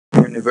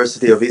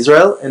University of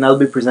Israel, and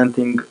I'll be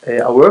presenting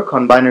a work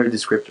on binary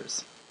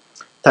descriptors,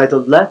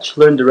 titled Latch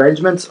Learned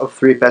Arrangements of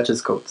 3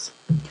 Patches Codes.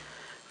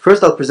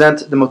 First, I'll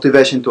present the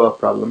motivation to our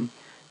problem.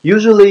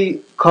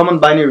 Usually, common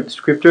binary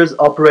descriptors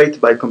operate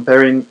by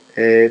comparing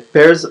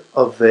pairs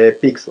of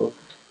pixels.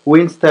 We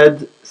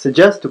instead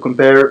suggest to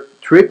compare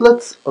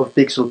triplets of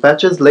pixel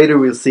patches. Later,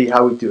 we'll see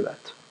how we do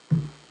that.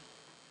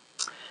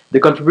 The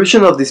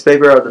contribution of this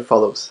paper are the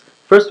follows.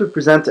 First, we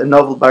present a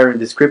novel binary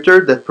descriptor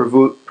that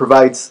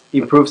provides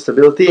improved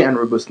stability and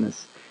robustness.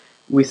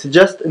 We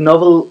suggest a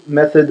novel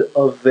method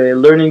of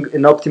learning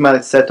an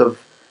optimized set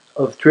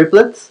of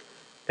triplets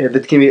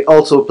that can be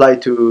also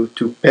applied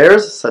to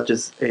pairs, such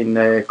as in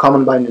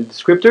common binary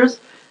descriptors,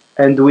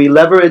 and we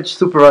leverage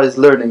supervised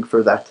learning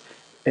for that.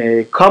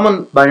 Common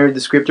binary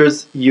descriptors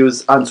use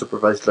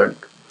unsupervised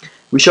learning.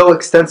 We show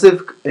extensive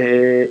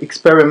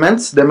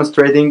experiments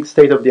demonstrating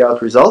state-of-the-art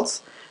results.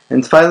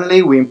 And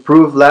finally, we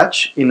improve Latch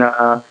in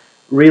a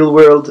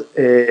real-world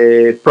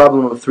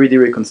problem of 3D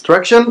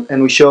reconstruction, and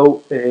we show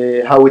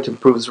how it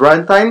improves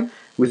runtime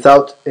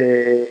without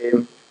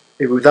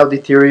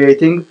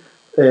deteriorating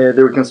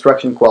the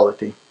reconstruction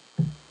quality.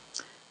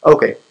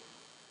 Okay.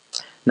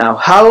 Now,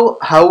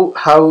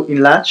 how in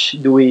Latch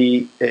do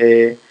we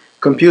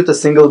compute a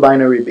single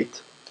binary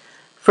bit?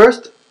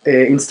 First,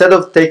 instead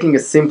of taking a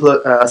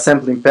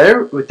sampling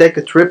pair, we take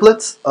a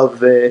triplet of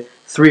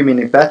 3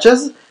 mini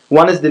patches.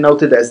 One is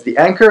denoted as the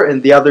anchor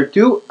and the other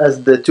 2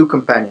 as the 2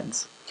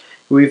 companions.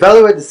 We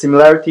evaluate the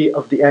similarity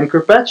of the anchor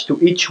patch to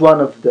each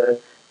one of the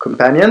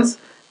companions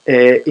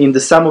in the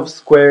sum of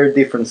square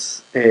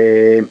difference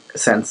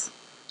sense.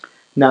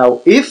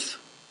 Now, if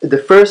the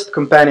first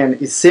companion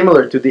is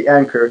similar to the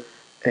anchor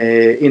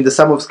in the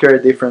sum of square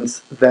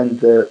difference, then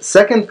the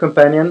second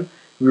companion,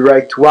 we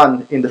write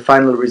 1 in the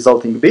final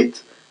resulting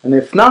bit, and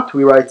if not,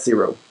 we write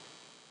 0.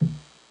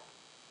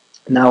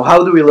 Now,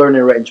 how do we learn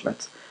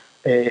arrangements?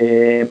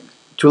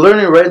 To learn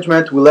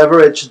arrangement, we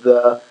leverage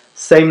the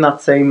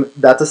same-not-same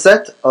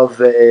dataset of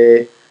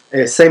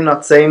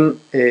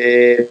same-not-same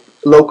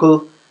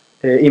local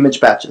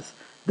image patches.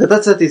 The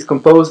dataset is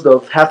composed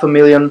of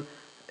 500,000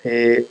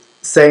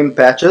 same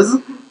patches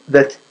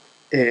that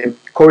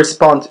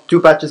correspond.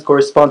 2 patches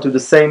correspond to the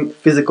same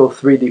physical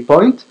 3D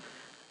point,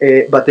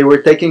 but they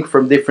were taken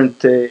from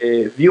different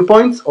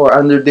viewpoints or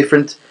under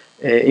different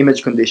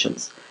image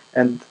conditions.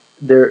 And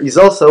there is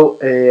also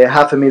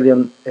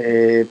 500,000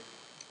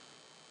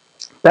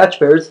 patch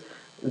pairs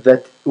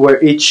where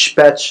each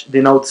patch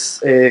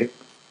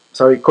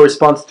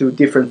corresponds to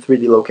different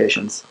 3D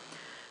locations.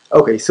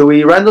 Okay, so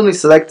we randomly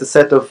select a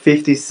set of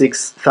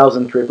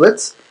 56,000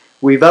 triplets.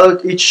 We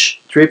evaluate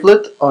each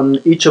triplet on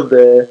each of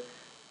the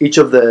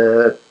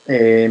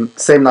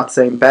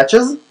same-not-same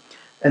patches,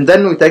 and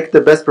then we take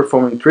the best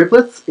performing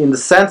triplets in the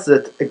sense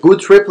that a good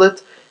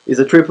triplet is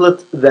a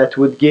triplet that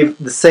would give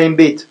the same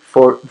bit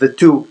for the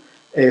 2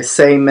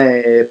 same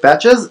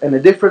patches and a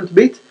different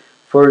bit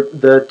for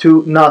the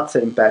 2 not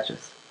same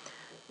patches.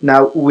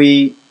 Now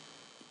we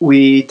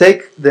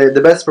take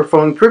the best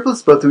performing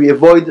triplets, but we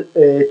avoid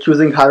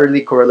choosing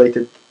highly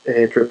correlated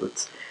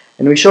triplets.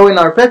 And we show in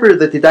our paper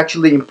that it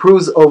actually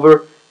improves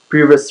over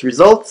previous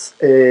results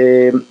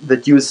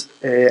that use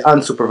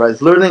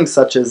unsupervised learning,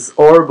 such as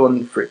Orb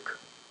and Frick.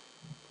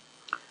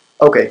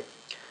 Okay.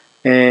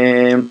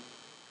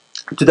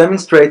 To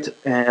demonstrate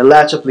a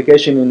Latch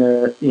application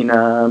in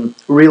a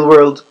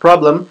real-world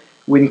problem,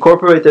 we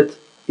incorporated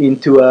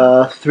into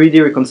a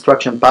 3D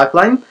reconstruction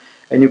pipeline,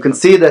 and you can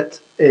see that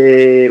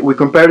we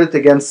compared it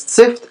against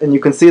SIFT, and you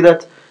can see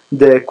that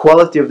the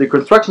quality of the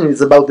reconstruction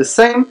is about the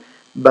same,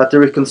 but the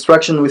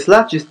reconstruction with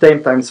Latch is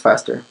 10 times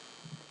faster.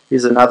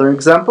 Here's another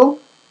example.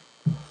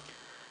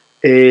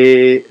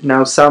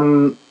 Now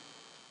some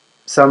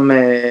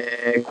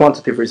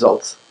quantitative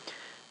results.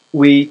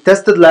 We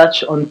tested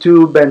Latch on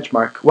 2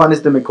 benchmarks. One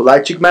is the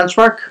Mikulaychik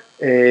benchmark,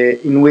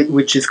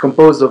 which is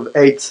composed of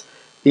 8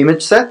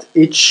 image sets.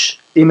 Each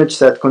image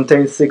set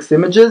contains 6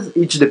 images,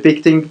 each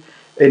depicting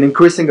an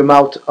increasing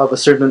amount of a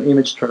certain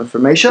image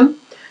transformation.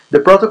 The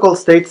protocol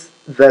states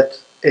that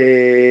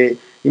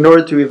in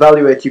order to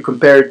evaluate, you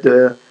compare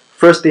the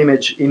first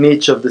image in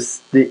each of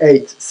the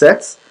 8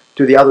 sets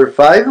to the other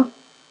 5,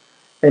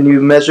 and you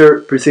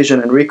measure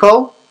precision and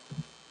recall.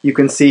 You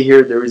can see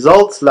here the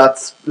results.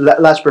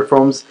 Latch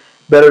performs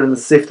better than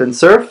SIFT and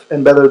SURF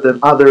and better than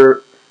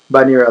other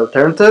binary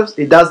alternatives.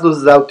 It does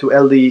lose out to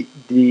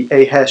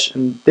LDDA hash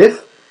and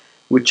diff,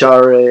 which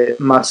are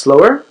much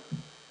slower.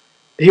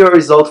 Here are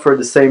results for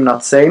the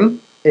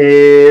same-not-same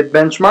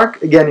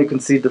benchmark. Again, you can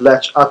see the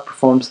Latch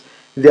outperforms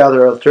the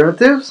other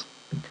alternatives.